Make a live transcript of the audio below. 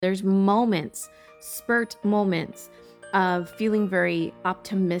There's moments, spurt moments of feeling very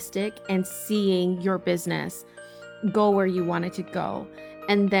optimistic and seeing your business go where you want it to go.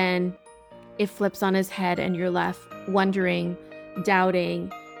 And then it flips on its head and you're left wondering,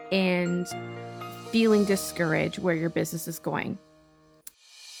 doubting, and feeling discouraged where your business is going.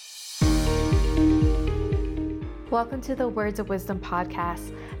 Welcome to the Words of Wisdom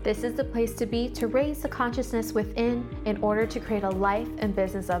podcast. This is the place to be to raise the consciousness within in order to create a life and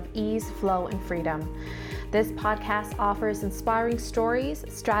business of ease, flow, and freedom. This podcast offers inspiring stories,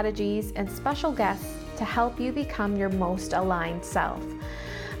 strategies, and special guests to help you become your most aligned self.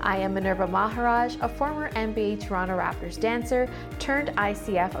 I am Minerva Maharaj, a former NBA Toronto Raptors dancer turned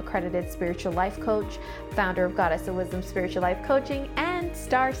ICF accredited spiritual life coach, founder of Goddess of Wisdom Spiritual Life Coaching, and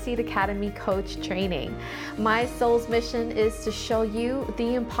Star Seed Academy coach training. My soul's mission is to show you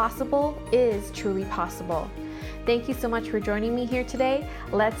the impossible is truly possible. Thank you so much for joining me here today.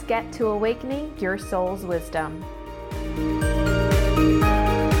 Let's get to awakening your soul's wisdom.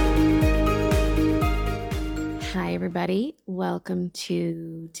 Hi, everybody. Welcome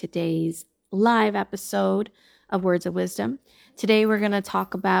to today's live episode of Words of Wisdom. Today, we're going to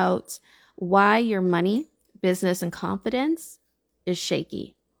talk about why your money, business, and confidence is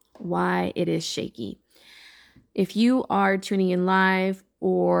shaky. Why it is shaky. If you are tuning in live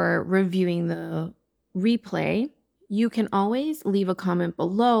or reviewing the replay, you can always leave a comment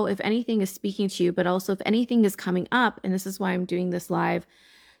below if anything is speaking to you, but also if anything is coming up. And this is why I'm doing this live,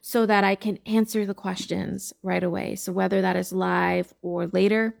 so that I can answer the questions right away. So whether that is live or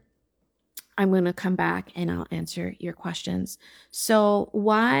later, I'm going to come back and I'll answer your questions. So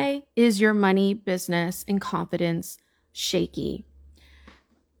why is your money, business, and confidence shaky?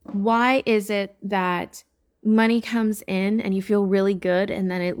 Why is it that money comes in and you feel really good and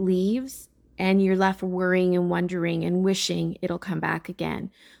then it leaves and you're left worrying and wondering and wishing it'll come back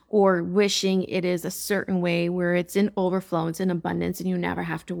again? Or wishing it is a certain way where it's in overflow, it's in abundance, and you never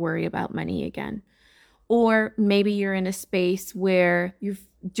have to worry about money again. Or maybe you're in a space where you're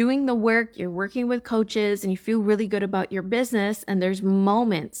doing the work, you're working with coaches, and you feel really good about your business, and there's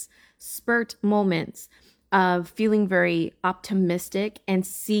moments, spurt moments of feeling very optimistic and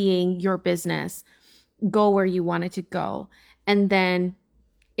seeing your business go where you want it to go. And then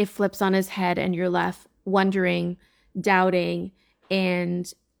it flips on its head and you're left wondering, doubting,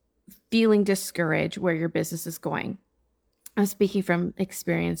 and feeling discouraged where your business is going. I'm speaking from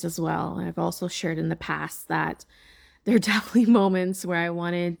experience as well. I've also shared in the past that there are definitely moments where I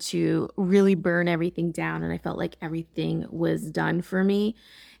wanted to really burn everything down and I felt like everything was done for me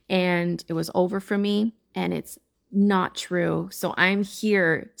and it was over for me, and it's not true. So I'm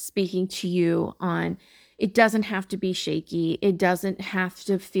here speaking to you on it doesn't have to be shaky. It doesn't have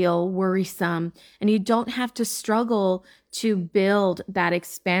to feel worrisome. And you don't have to struggle to build that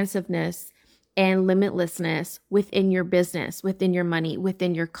expansiveness and limitlessness within your business, within your money,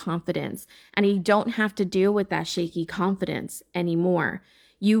 within your confidence. And you don't have to deal with that shaky confidence anymore.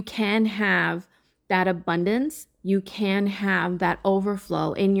 You can have that abundance. You can have that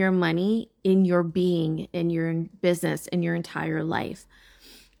overflow in your money, in your being, in your business, in your entire life.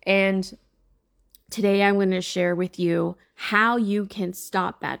 And today, I'm going to share with you how you can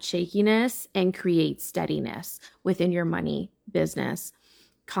stop that shakiness and create steadiness within your money, business,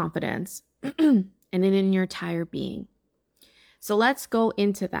 confidence, and in your entire being. So let's go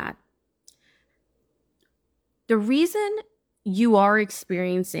into that. The reason you are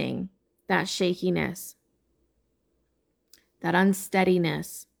experiencing that shakiness, that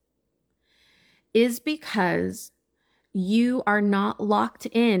unsteadiness, is because you are not locked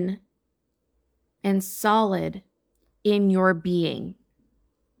in and solid in your being.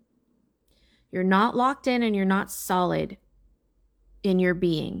 You're not locked in and you're not solid in your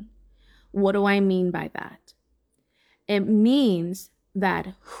being. What do I mean by that? It means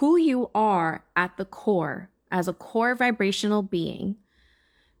that who you are at the core, as a core vibrational being,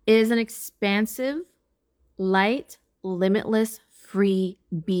 is an expansive, light, limitless, free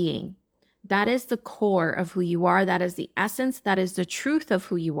being. That is the core of who you are. That is the essence. That is the truth of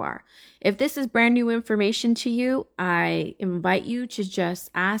who you are. If this is brand new information to you, I invite you to just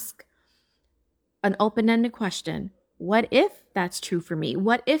ask an open-ended question. What if that's true for me?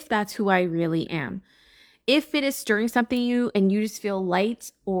 What if that's who I really am? If it is stirring something in you and you just feel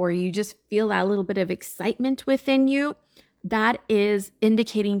light or you just feel that little bit of excitement within you, that is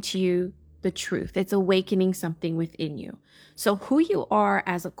indicating to you the truth. It's awakening something within you. So who you are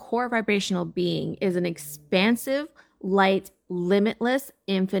as a core vibrational being is an expansive, light, limitless,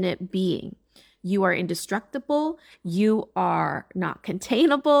 infinite being. You are indestructible. You are not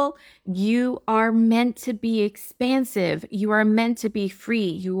containable. You are meant to be expansive. You are meant to be free.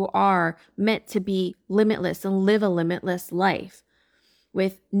 You are meant to be limitless and live a limitless life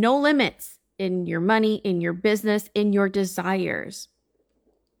with no limits in your money, in your business, in your desires.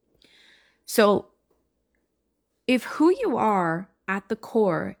 So if who you are at the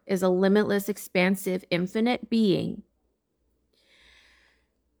core is a limitless, expansive, infinite being,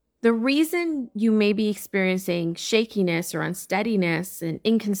 the reason you may be experiencing shakiness or unsteadiness and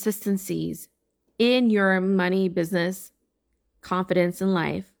inconsistencies in your money, business, confidence, and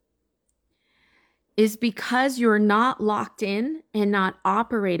life is because you're not locked in and not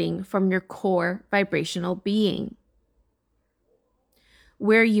operating from your core vibrational being.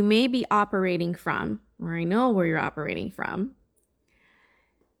 Where you may be operating from, or I know where you're operating from,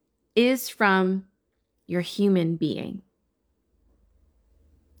 is from your human being,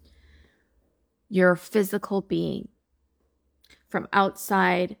 your physical being, from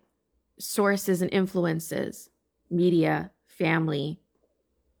outside sources and influences, media, family,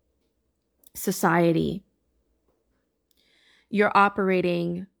 society. You're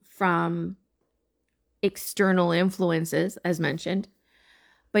operating from external influences, as mentioned,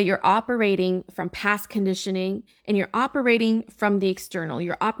 but you're operating from past conditioning and you're operating from the external.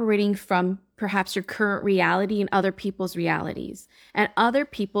 You're operating from perhaps your current reality and other people's realities and other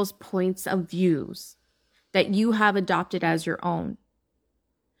people's points of views that you have adopted as your own.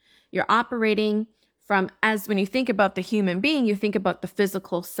 You're operating from, as when you think about the human being, you think about the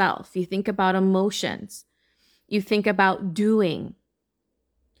physical self, you think about emotions, you think about doing.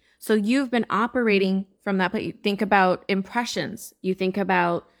 So you've been operating from that, but you think about impressions, you think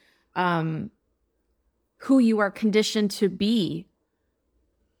about who you are conditioned to be,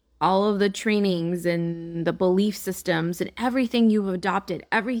 all of the trainings and the belief systems and everything you've adopted,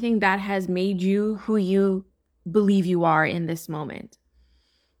 everything that has made you who you believe you are in this moment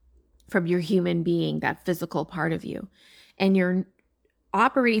from your human being, that physical part of you. And you're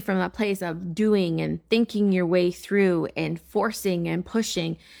operating from that place of doing and thinking your way through and forcing and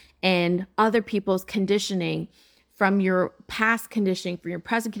pushing and other people's conditioning, from your past conditioning, from your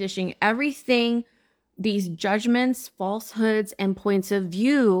present conditioning, everything, these judgments, falsehoods, and points of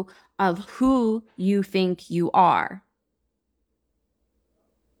view of who you think you are.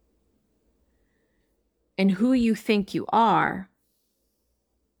 And who you think you are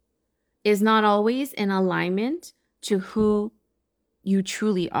is not always in alignment to who you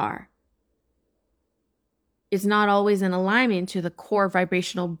truly are. It's not always in alignment to the core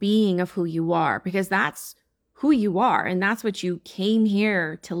vibrational being of who you are, because that's who you are and that's what you came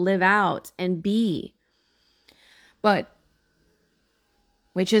here to live out and be. But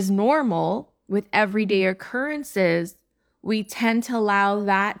which is normal with everyday occurrences, we tend to allow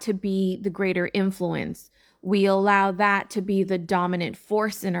that to be the greater influence. We allow that to be the dominant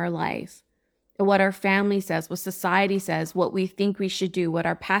force in our life. What our family says, what society says, what we think we should do, what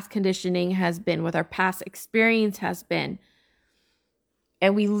our past conditioning has been, what our past experience has been.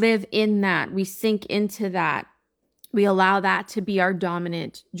 And we live in that. We sink into that. We allow that to be our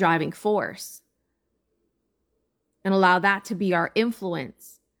dominant driving force and allow that to be our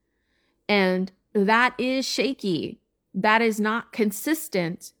influence. And that is shaky. That is not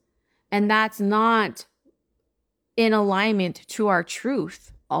consistent. And that's not in alignment to our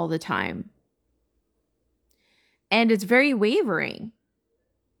truth all the time. And it's very wavering.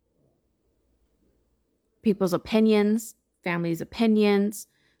 People's opinions, families' opinions,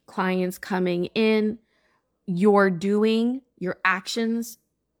 clients coming in, your doing, your actions,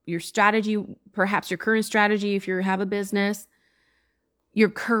 your strategy, perhaps your current strategy if you have a business, your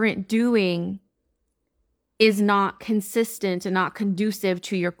current doing is not consistent and not conducive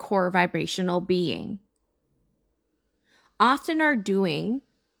to your core vibrational being. Often our doing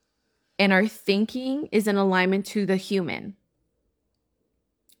and our thinking is in alignment to the human,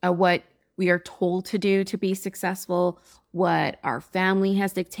 what we are told to do to be successful, what our family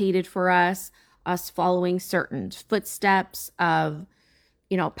has dictated for us following certain footsteps of,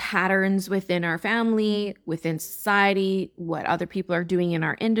 patterns within our family, within society, what other people are doing in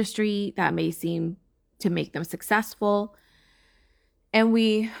our industry that may seem to make them successful. And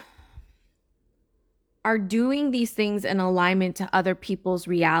we are doing these things in alignment to other people's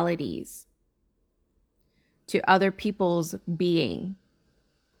realities, to other people's being,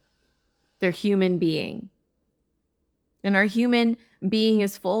 their human being. And our human being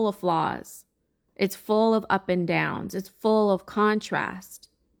is full of flaws. It's full of up and downs. It's full of contrast.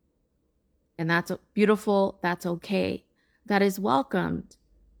 And that's beautiful. That's okay. That is welcomed.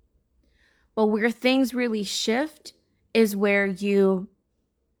 But where things really shift is where you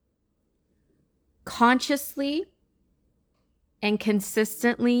consciously and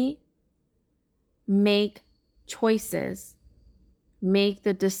consistently make choices, make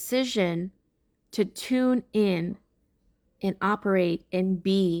the decision to tune in and operate and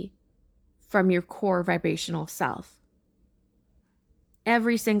be from your core vibrational self.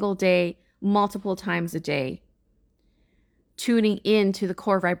 Every single day, multiple times a day, tuning into the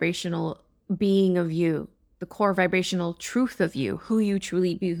core vibrational being of you, the core vibrational truth of you, who you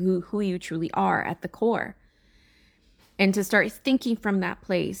truly be, who you truly are at the core. And to start thinking from that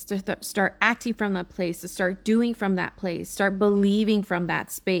place, to start acting from that place, to start doing from that place, start believing from that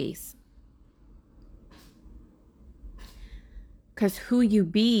space. Because who you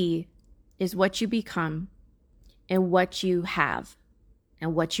be is what you become and what you have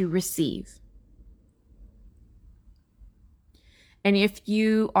and what you receive. And if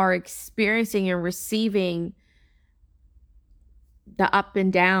you are experiencing and receiving the up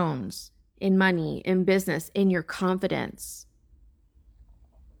and downs in money, in business, in your confidence,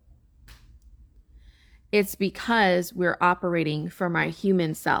 it's because we're operating from our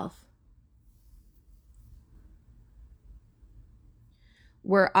human self.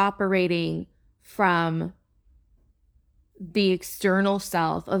 We're operating from the external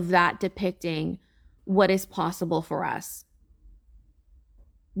self of that depicting what is possible for us,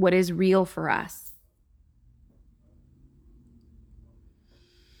 what is real for us.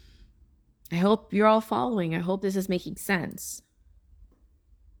 I hope you're all following. I hope this is making sense.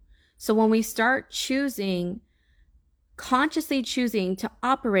 So when we start consciously choosing to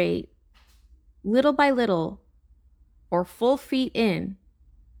operate little by little or full feet in,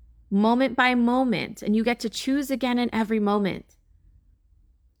 moment by moment, and you get to choose again in every moment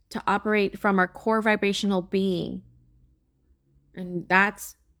to operate from our core vibrational being. And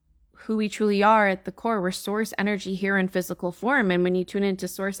that's who we truly are at the core. We're source energy here in physical form. And when you tune into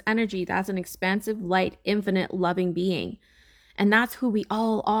source energy, that's an expansive, light, infinite, loving being. And that's who we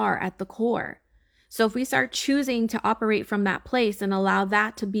all are at the core. So if we start choosing to operate from that place and allow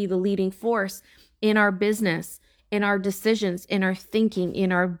that to be the leading force in our business, in our decisions, in our thinking,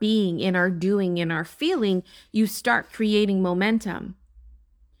 in our being, in our doing, in our feeling, you start creating momentum.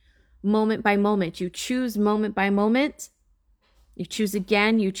 Moment by moment, you choose moment by moment. You choose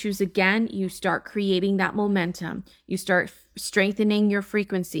again, you start creating that momentum. You start strengthening your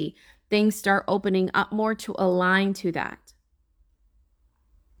frequency. Things start opening up more to align to that.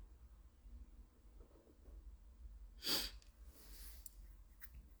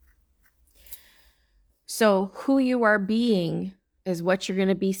 So who you are being is what you're going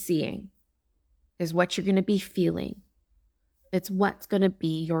to be seeing, is what you're going to be feeling. It's what's going to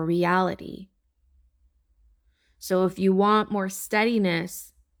be your reality. So if you want more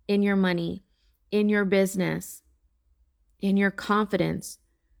steadiness in your money, in your business, in your confidence,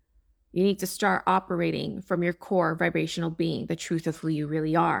 you need to start operating from your core vibrational being, the truth of who you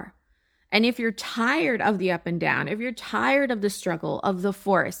really are. And if you're tired of the up and down, if you're tired of the struggle, of the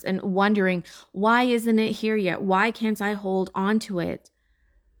force, and wondering, why isn't it here yet? Why can't I hold on to it?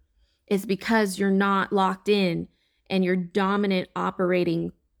 It's because you're not locked in and your dominant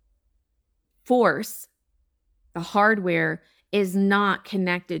operating force, the hardware, is not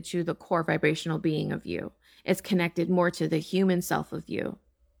connected to the core vibrational being of you. It's connected more to the human self of you.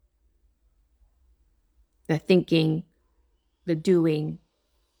 The thinking, the doing,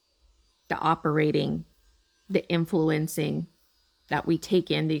 the operating, the influencing that we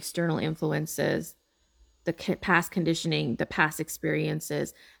take in, the external influences, the past conditioning, the past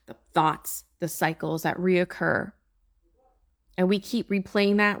experiences, the thoughts, the cycles that reoccur. And we keep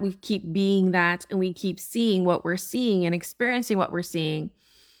replaying that, we keep being that, and we keep seeing what we're seeing and experiencing what we're seeing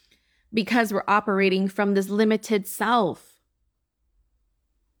because we're operating from this limited self.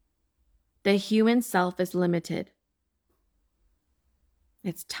 The human self is limited.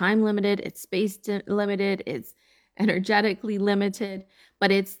 It's time limited, it's space limited, it's energetically limited,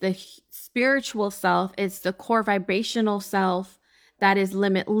 but it's the spiritual self, it's the core vibrational self that is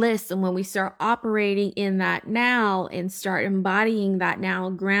limitless. And when we start operating in that now and start embodying that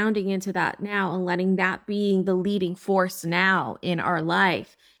now, grounding into that now, and letting that being the leading force now in our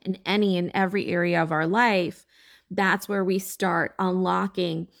life, in any and every area of our life, that's where we start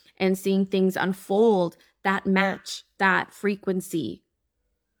unlocking and seeing things unfold that match that frequency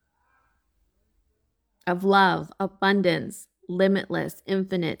of love, abundance, limitless,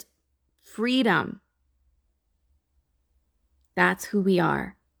 infinite freedom. That's who we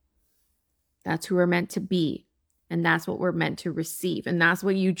are. That's who we're meant to be. And that's what we're meant to receive. And that's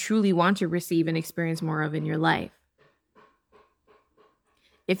what you truly want to receive and experience more of in your life.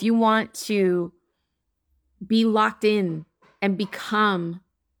 If you want to be locked in and become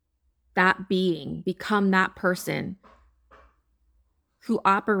that being, become that person who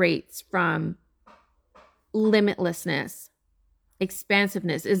operates from limitlessness,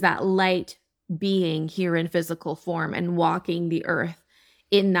 expansiveness, is that light being here in physical form and walking the earth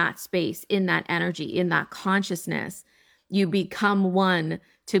in that space, in that energy, in that consciousness. You become one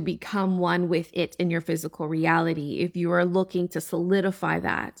to become one with it in your physical reality. If you are looking to solidify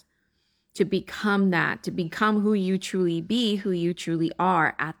that, to become who you truly be, who you truly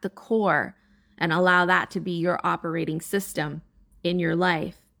are at the core, and allow that to be your operating system in your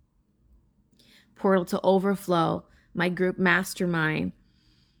life. Portal to Overflow, my group mastermind,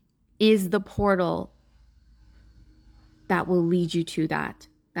 is the portal that will lead you to that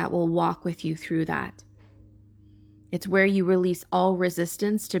will walk with you through that. It's where you release all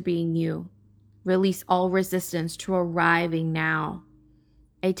resistance to being you, release all resistance to arriving now.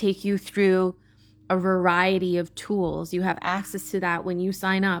 I take you through a variety of tools. You have access to that when you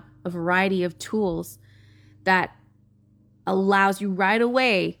sign up, a variety of tools that allows you right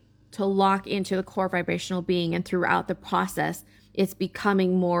away to lock into the core vibrational being. And throughout the process, it's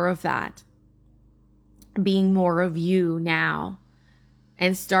becoming more of that, being more of you now,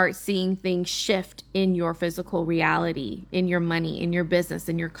 and start seeing things shift in your physical reality, in your money, in your business,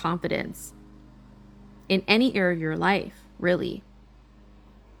 in your confidence, in any area of your life, really.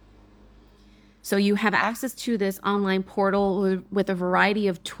 So you have access to this online portal with a variety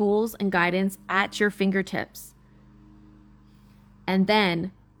of tools and guidance at your fingertips. And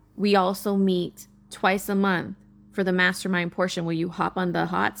then we also meet twice a month for the mastermind portion where you hop on the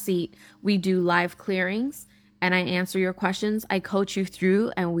hot seat. We do live clearings and I answer your questions. I coach you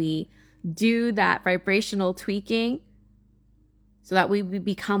through and we do that vibrational tweaking so that we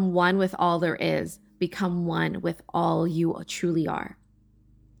become one with all there is, become one with all you truly are.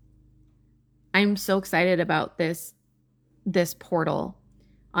 I'm so excited about this portal.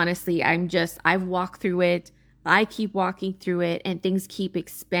 Honestly, I've walked through it. I keep walking through it and things keep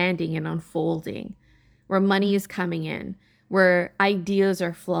expanding and unfolding, where money is coming in, where ideas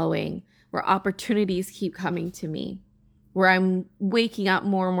are flowing, where opportunities keep coming to me, where I'm waking up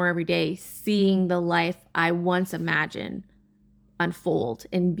more and more every day, seeing the life I once imagined unfold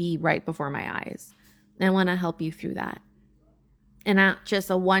and be right before my eyes. And I want to help you through that. And not just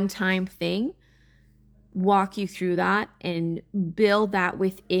a one-time thing, walk you through that and build that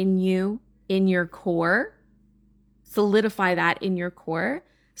within you, in your core, solidify that in your core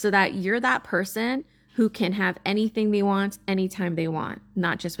so that you're that person who can have anything they want, anytime they want,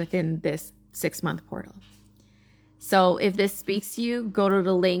 not just within this 6-month portal. So if this speaks to you, go to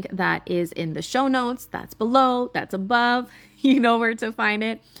the link that is in the show notes. That's below, that's above. You know where to find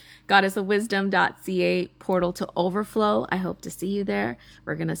it. goddessofwisdom.ca, portal to overflow. I hope to see you there.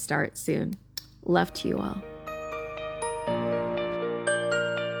 We're going to start soon. Love to you all.